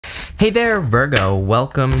Hey there, Virgo.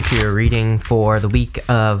 Welcome to your reading for the week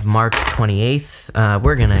of March 28th.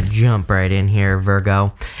 We're going to jump right in here,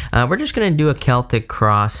 Virgo. We're just going to do a Celtic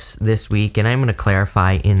cross this week, and I'm going to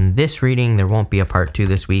clarify in this reading. There won't be a part 2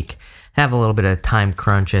 this week. Have a little bit of time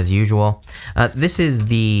crunch as usual. This is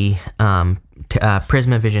the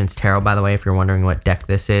Prisma Visions Tarot, by the way, if you're wondering what deck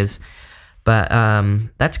this is. But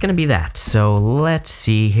that's going to be that. So let's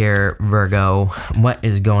see here, Virgo, what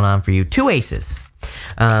is going on for you? 2 aces.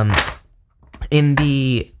 In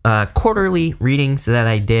the quarterly readings that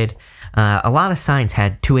I did, a lot of signs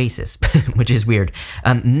had 2 aces, which is weird.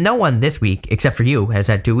 No one this week, except for you, has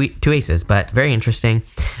had two aces, but very interesting.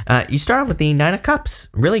 You start off with the 9 of Cups,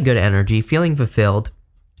 really good energy, feeling fulfilled.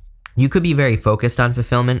 You could be very focused on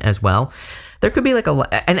fulfillment as well. There could be like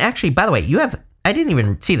and actually, by the way, you have, I didn't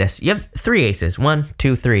even see this. You have 3 aces, 1,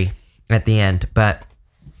 2, 3 at the end, but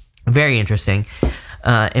very interesting.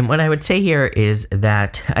 And what I would say here is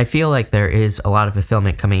that I feel like there is a lot of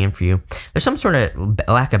fulfillment coming in for you. There's some sort of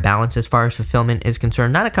lack of balance as far as fulfillment is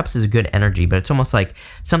concerned. 9 of Cups is good energy, but it's almost like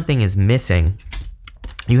something is missing.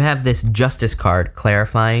 You have this Justice card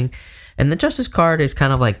clarifying, and the Justice card is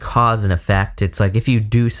kind of like cause and effect. It's like if you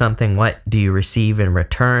do something, what do you receive in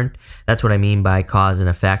return? That's what I mean by cause and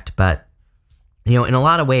effect. But, you know, in a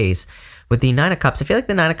lot of ways, with the 9 of Cups, I feel like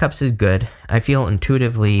the 9 of Cups is good. I feel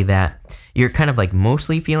intuitively that you're kind of like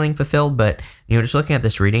mostly feeling fulfilled, but, you know, just looking at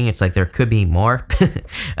this reading, it's like there could be more.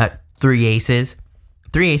 3 aces.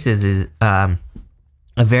 3 aces is a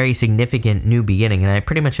very significant new beginning, and I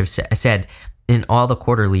pretty much have said in all the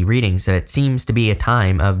quarterly readings that it seems to be a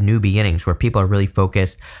time of new beginnings where people are really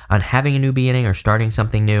focused on having a new beginning or starting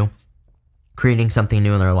something new, creating something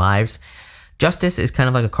new in their lives. Justice is kind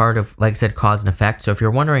of like a card of, like I said, cause and effect. So if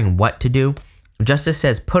you're wondering what to do, Justice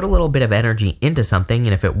says put a little bit of energy into something,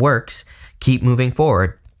 and if it works, keep moving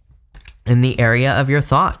forward. In the area of your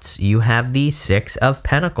thoughts, you have the 6 of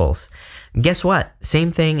Pentacles. Guess what?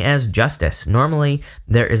 Same thing as Justice. Normally,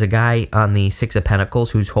 there is a guy on the 6 of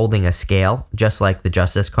Pentacles who's holding a scale, just like the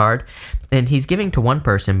Justice card, and he's giving to one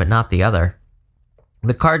person but not the other.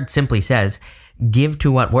 The card simply says, give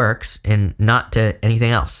to what works and not to anything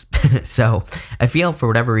else. So I feel for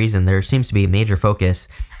whatever reason, there seems to be a major focus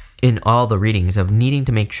in all the readings of needing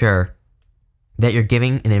to make sure that you're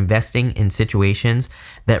giving and investing in situations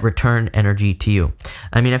that return energy to you.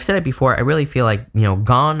 I mean, I've said it before, I really feel like, you know,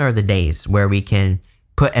 gone are the days where we can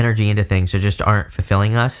put energy into things that just aren't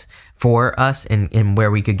fulfilling us, for us, and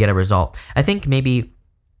where we could get a result. I think maybe,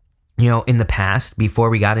 you know, in the past,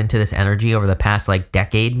 before we got into this energy over the past like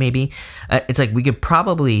decade, maybe, it's like we could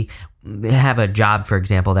probably have a job, for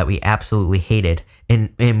example, that we absolutely hated,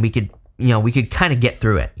 and we could, you know, we could kind of get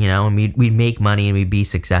through it, you know, and we'd make money and we'd be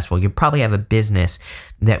successful. You'd probably have a business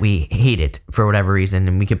that we hated for whatever reason,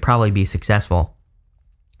 and we could probably be successful.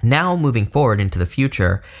 Now, moving forward into the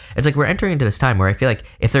future, it's like we're entering into this time where I feel like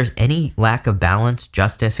if there's any lack of balance,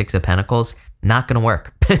 Justice, 6 of Pentacles, not going to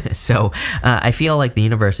work. So I feel like the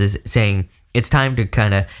universe is saying it's time to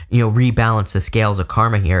kind of, you know, rebalance the scales of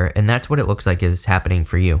karma here, and that's what it looks like is happening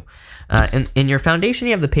for you. In your foundation,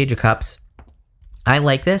 you have the Page of Cups. I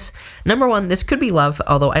like this. Number 1, this could be love,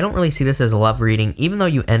 although I don't really see this as a love reading, even though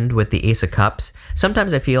you end with the Ace of Cups.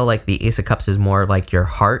 Sometimes I feel like the Ace of Cups is more like your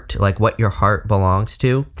heart, like what your heart belongs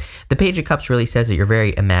to. The Page of Cups really says that you're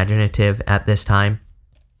very imaginative at this time.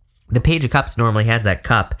 The Page of Cups normally has that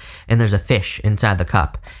cup, and there's a fish inside the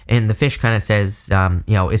cup. And the fish kind of says,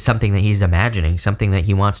 you know, is something that he's imagining, something that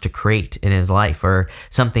he wants to create in his life, or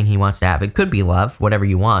something he wants to have. It could be love, whatever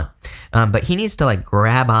you want. But he needs to, like,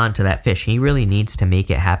 grab onto that fish. He really needs to make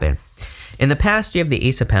it happen. In the past, you have the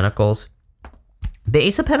Ace of Pentacles. The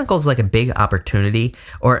Ace of Pentacles is like a big opportunity,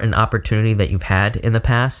 or an opportunity that you've had in the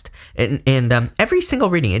past. And every single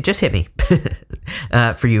reading, it just hit me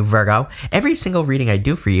for you, Virgo. Every single reading I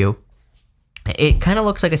do for you, it kind of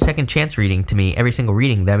looks like a second chance reading to me, every single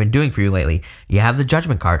reading that I've been doing for you lately. You have the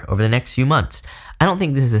Judgment card over the next few months. I don't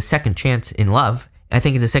think this is a second chance in love. I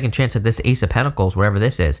think it's a second chance at this Ace of Pentacles, whatever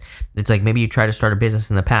this is. It's like maybe you tried to start a business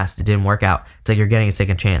in the past, it didn't work out. It's like you're getting a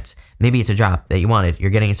second chance. Maybe it's a job that you wanted, you're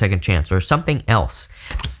getting a second chance, or something else.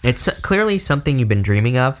 It's clearly something you've been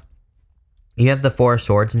dreaming of. You have the 4 of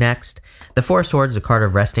Swords next. The 4 of Swords is a card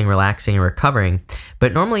of resting, relaxing, and recovering,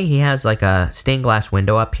 but normally he has like a stained glass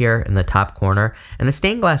window up here in the top corner, and the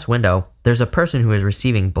stained glass window, there's a person who is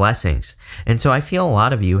receiving blessings. And so I feel a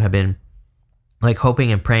lot of you have been like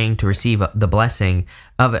hoping and praying to receive the blessing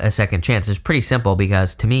of a second chance. It's pretty simple,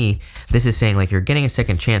 because to me, this is saying like you're getting a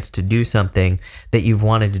second chance to do something that you've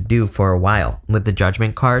wanted to do for a while with the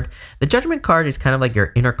Judgment card. The Judgment card is kind of like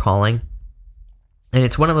your inner calling. And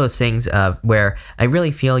it's one of those things where I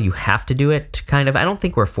really feel you have to do it, kind of. I don't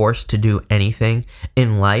think we're forced to do anything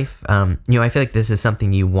in life. I feel like this is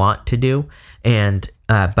something you want to do.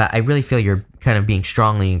 But I really feel you're kind of being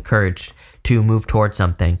strongly encouraged to move towards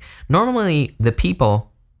something. Normally, the people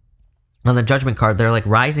on the Judgment card, they're like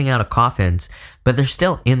rising out of coffins, but they're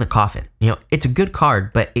still in the coffin. It's a good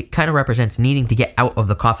card, but it kind of represents needing to get out of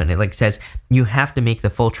the coffin. It like says you have to make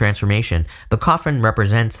the full transformation. The coffin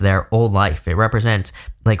represents their old life. It represents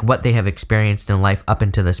like what they have experienced in life up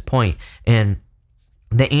until this point. And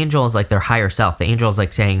the angel is like their higher self. The angel is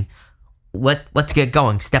like saying, let's get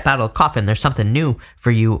going. Step out of the coffin. There's something new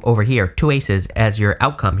for you over here. 2 aces as your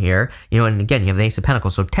outcome here. And again, you have the Ace of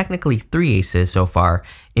Pentacles. So technically 3 aces so far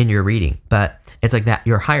in your reading. But it's like that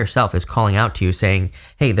your higher self is calling out to you saying,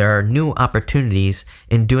 hey, there are new opportunities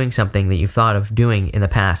in doing something that you've thought of doing in the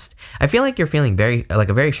past. I feel like you're feeling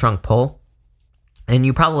a very strong pull. And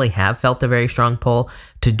you probably have felt a very strong pull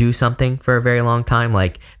to do something for a very long time.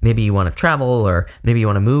 Like maybe you want to travel, or maybe you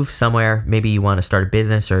want to move somewhere. Maybe you want to start a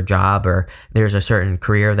business or a job, or there's a certain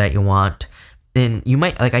career that you want. And you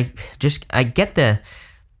might I get the,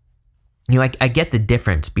 I get the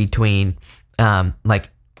difference between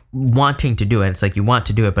wanting to do it. It's like you want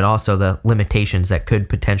to do it, but also the limitations that could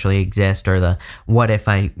potentially exist, or the what if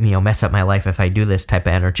I mess up my life if I do this type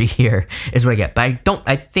of energy here is what I get. But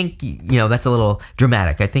I think that's a little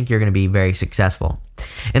dramatic. I think you're going to be very successful.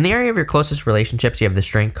 In the area of your closest relationships, you have the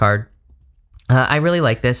Strength card. I really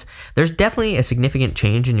like this. There's definitely a significant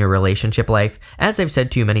change in your relationship life. As I've said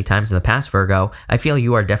to you many times in the past, Virgo, I feel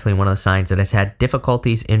you are definitely one of the signs that has had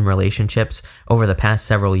difficulties in relationships over the past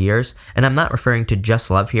several years. And I'm not referring to just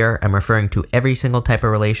love here. I'm referring to every single type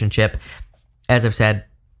of relationship. As I've said,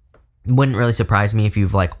 it wouldn't really surprise me if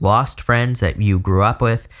you've lost friends that you grew up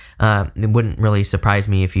with. It wouldn't really surprise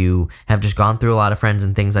me if you have just gone through a lot of friends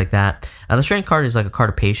and things like that. The Strength card is like a card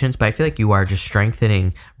of patience, but I feel like you are just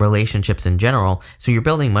strengthening relationships in general. So you're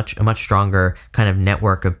building a much stronger kind of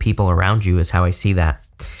network of people around you is how I see that.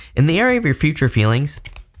 In the area of your future feelings,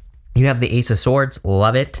 you have the Ace of Swords.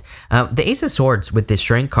 Love it. The Ace of Swords with this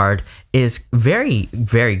Strength card is very,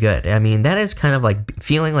 very good. I mean, that is kind of like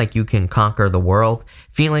feeling like you can conquer the world,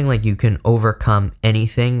 feeling like you can overcome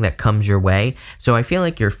anything that comes your way. So I feel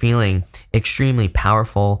like you're feeling extremely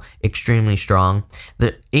powerful, extremely strong.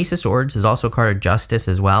 The Ace of Swords is also a card of justice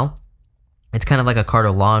as well. It's kind of like a card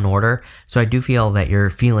of law and order. So I do feel that you're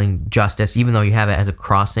feeling justice, even though you have it as a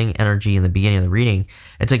crossing energy in the beginning of the reading.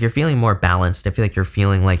 It's like you're feeling more balanced. I feel like you're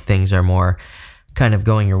feeling like things are more kind of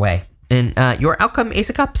going your way. And your outcome, Ace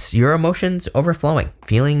of Cups, your emotions overflowing,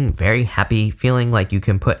 feeling very happy, feeling like you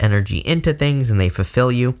can put energy into things and they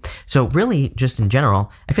fulfill you. So really, just in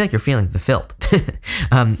general, I feel like you're feeling fulfilled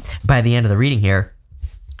by the end of the reading here.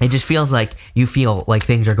 It just feels like you feel like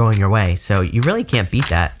things are going your way. So you really can't beat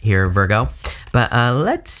that here, Virgo. But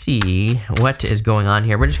let's see what is going on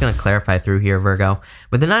here. We're just going to clarify through here, Virgo.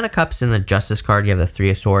 With the 9 of Cups and the Justice card, you have the 3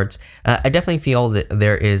 of Swords. I definitely feel that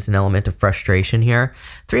there is an element of frustration here.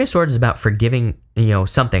 3 of Swords is about forgiving,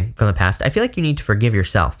 something from the past. I feel like you need to forgive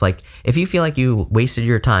yourself. Like if you feel like you wasted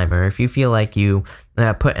your time, or if you feel like you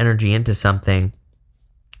put energy into something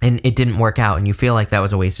and it didn't work out and you feel like that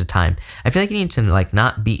was a waste of time, I feel like you need to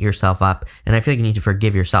not beat yourself up, and I feel like you need to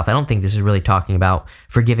forgive yourself. I don't think this is really talking about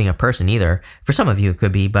forgiving a person either. For some of you it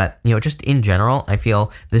could be, but just in general, I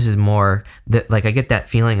feel this is more that I get that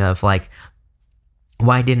feeling of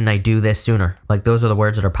why didn't I do this sooner? Those are the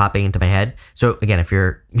words that are popping into my head. So again, if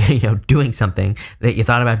you're doing something that you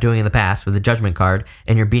thought about doing in the past with the Judgment card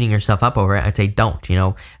and you're beating yourself up over it, I'd say don't.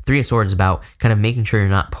 3 of Swords is about kind of making sure you're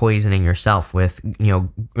not poisoning yourself with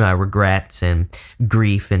regrets and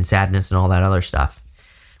grief and sadness and all that other stuff.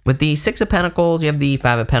 With the 6 of Pentacles, you have the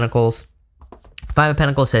 5 of Pentacles. 5 of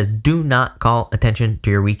Pentacles says, do not call attention to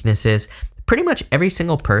your weaknesses. Pretty much every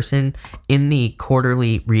single person in the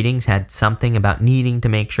quarterly readings had something about needing to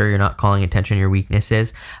make sure you're not calling attention to your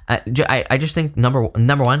weaknesses. I just think number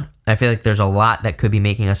one, I feel like there's a lot that could be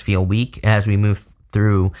making us feel weak as we move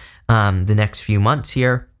through the next few months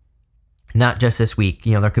here. Not just this week.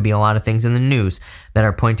 There could be a lot of things in the news that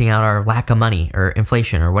are pointing out our lack of money or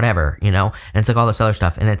inflation or whatever, and it's all this other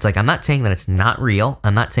stuff. And it's I'm not saying that it's not real.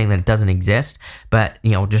 I'm not saying that it doesn't exist, but,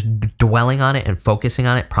 just dwelling on it and focusing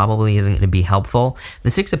on it probably isn't going to be helpful. The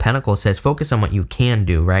 6 of Pentacles says focus on what you can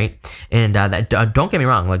do, right? And don't get me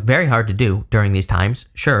wrong, very hard to do during these times.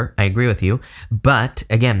 Sure, I agree with you. But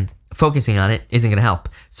again, focusing on it isn't going to help.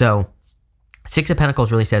 So 6 of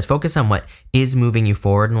Pentacles really says focus on what is moving you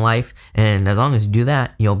forward in life, and as long as you do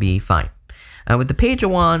that, you'll be fine. With the Page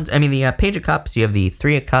of Wands, the Page of Cups, you have the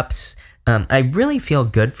 3 of Cups, I really feel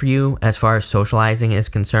good for you as far as socializing is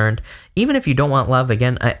concerned. Even if you don't want love,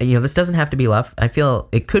 again, this doesn't have to be love. I feel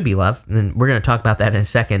it could be love, and we're going to talk about that in a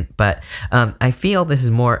second. But I feel this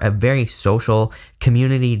is more a very social,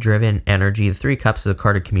 community-driven energy. The Three of Cups is a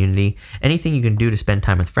card of community. Anything you can do to spend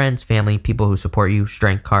time with friends, family, people who support you,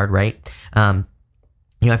 strength card, right? I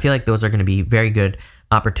feel like those are going to be very good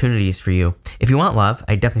opportunities for you. If you want love,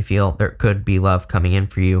 I definitely feel there could be love coming in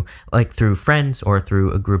for you, like through friends or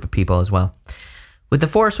through a group of people as well. With the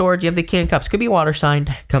Four of Swords, you have the King of Cups. Could be water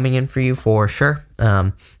sign coming in for you for sure.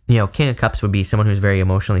 King of Cups would be someone who's very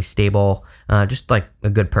emotionally stable, just like a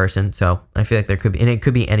good person. So I feel like there could be, and it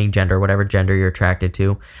could be any gender, whatever gender you're attracted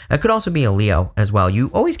to. It could also be a Leo as well.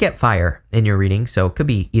 You always get fire in your reading, so it could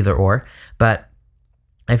be either or, but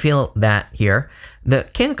I feel that here. The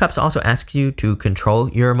King of Cups also asks you to control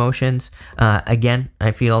your emotions. Again,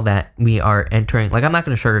 I feel that we are entering, like, I'm not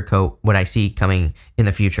going to sugarcoat what I see coming in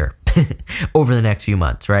the future over the next few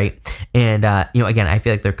months, right? And, again, I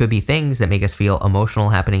feel like there could be things that make us feel emotional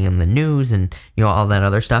happening in the news and, all that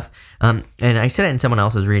other stuff. And I said it in someone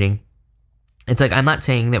else's reading. It's like, I'm not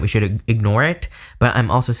saying that we should ignore it, but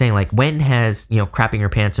I'm also saying, like, when has, crapping your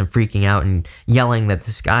pants and freaking out and yelling that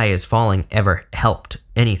the sky is falling ever helped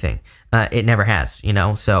anything? It never has,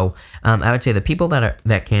 So I would say the people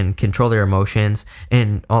that can control their emotions,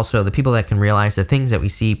 and also the people that can realize the things that we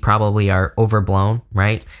see probably are overblown,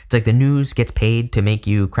 right? It's like the news gets paid to make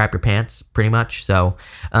you crap your pants, pretty much. So,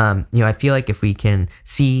 I feel like if we can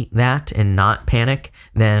see that and not panic,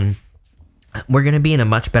 then we're going to be in a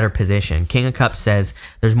much better position. King of Cups says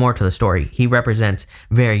there's more to the story. He represents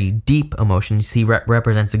very deep emotions. He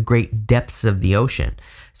represents the great depths of the ocean.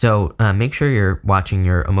 So make sure you're watching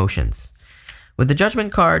your emotions. With the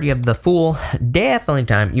Judgment card, you have the Fool. Definitely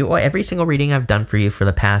time. Every single reading I've done for you for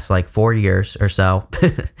the past 4 years or so,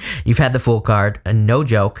 you've had the Fool card. No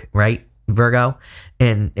joke, right, Virgo?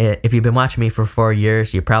 And if you've been watching me for 4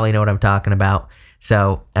 years, you probably know what I'm talking about.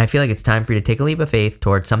 So I feel like it's time for you to take a leap of faith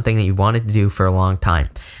towards something that you've wanted to do for a long time.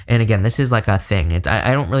 And again, this is like a thing.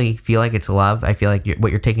 I don't really feel like it's love. I feel like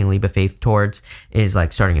what you're taking a leap of faith towards is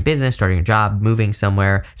like starting a business, starting a job, moving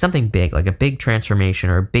somewhere, something big, like a big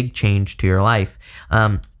transformation or a big change to your life.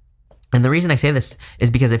 And the reason I say this is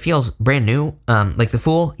because it feels brand new. Like the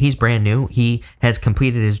Fool, he's brand new. He has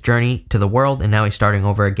completed his journey to the world, and now he's starting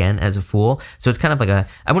over again as a Fool. So it's kind of like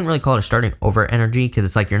I wouldn't really call it a starting over energy, because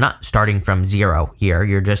it's like you're not starting from zero here.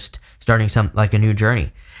 You're just starting like a new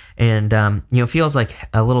journey. And, it feels like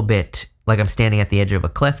a little bit like I'm standing at the edge of a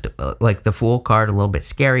cliff, like the Fool card, a little bit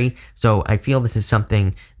scary. So I feel this is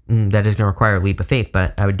something that is going to require a leap of faith,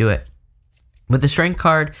 but I would do it. With the Strength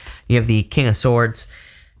card, you have the King of Swords.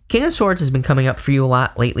 King of Swords has been coming up for you a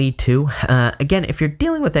lot lately too. Again, if you're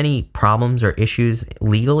dealing with any problems or issues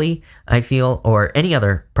legally, I feel, or any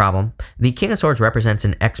other problem, the King of Swords represents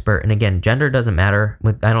an expert. And again, gender doesn't matter.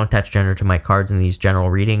 I don't attach gender to my cards in these general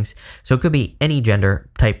readings. So it could be any gender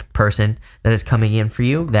type person that is coming in for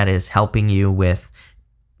you, that is helping you with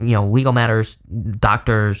legal matters,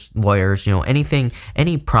 doctors, lawyers, anything,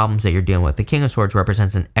 any problems that you're dealing with. The King of Swords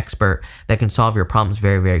represents an expert that can solve your problems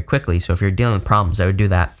very, very quickly. So if you're dealing with problems, I would do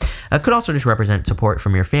that. It could also just represent support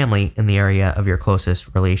from your family in the area of your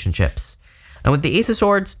closest relationships. And with the Ace of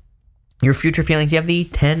Swords, your future feelings, you have the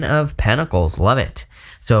Ten of Pentacles. Love it.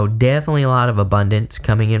 So definitely a lot of abundance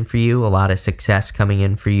coming in for you, a lot of success coming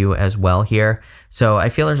in for you as well here. So I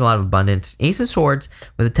feel there's a lot of abundance. Ace of Swords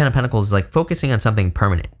with the Ten of Pentacles is like focusing on something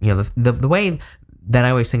permanent. The way that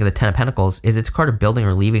I always think of the Ten of Pentacles is it's a card of building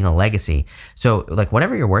or leaving a legacy. So like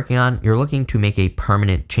whatever you're working on, you're looking to make a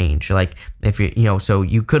permanent change. Like if so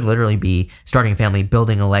you could literally be starting a family,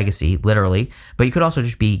 building a legacy, literally, but you could also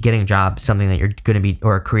just be getting a job, something that you're going to be,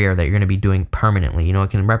 or a career that you're going to be doing permanently. It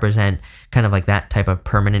can represent kind of like that type of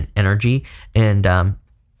permanent energy. And,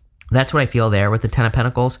 that's what I feel there with the Ten of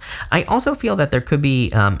Pentacles. I also feel that there could be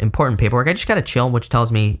important paperwork. I just got to chill, which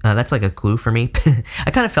tells me that's like a clue for me.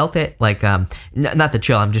 I kind of felt it, like, not the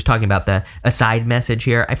chill. I'm just talking about a side message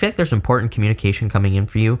here. I feel like there's important communication coming in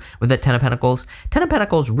for you with the Ten of Pentacles. Ten of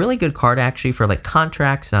Pentacles, really good card actually for like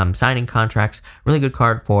contracts, signing contracts. Really good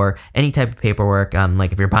card for any type of paperwork.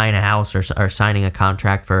 Like if you're buying a house or signing a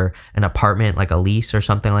contract for an apartment, like a lease or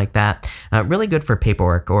something like that. Really good for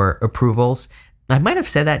paperwork or approvals. I might have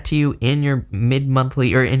said that to you in your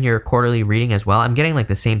mid-monthly or in your quarterly reading as well. I'm getting like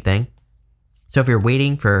the same thing. So if you're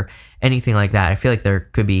waiting for anything like that, I feel like there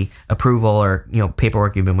could be approval or,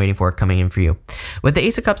 paperwork you've been waiting for coming in for you. With the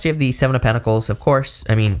Ace of Cups, you have the Seven of Pentacles, of course.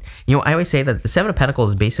 I mean, I always say that the Seven of Pentacles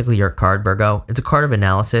is basically your card, Virgo. It's a card of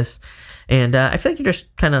analysis. And I feel like you're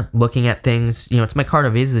just kind of looking at things. It's my card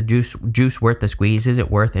of, is the juice worth the squeeze? Is it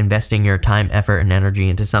worth investing your time, effort, and energy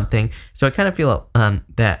into something? So I kind of feel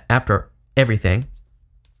that after everything,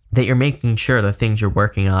 that you're making sure the things you're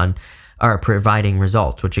working on are providing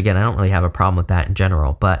results, which again, I don't really have a problem with that in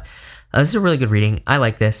general, but this is a really good reading. I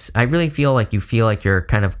like this. I really feel like you're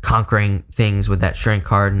kind of conquering things with that Strength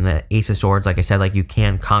card and the Ace of Swords. Like I said, like you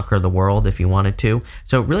can conquer the world if you wanted to.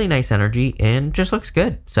 So really nice energy and just looks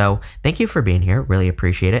good. So thank you for being here. Really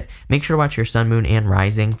appreciate it. Make sure to watch your sun, moon, and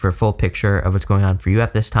rising for a full picture of what's going on for you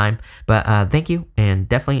at this time. But thank you and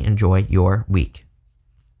definitely enjoy your week.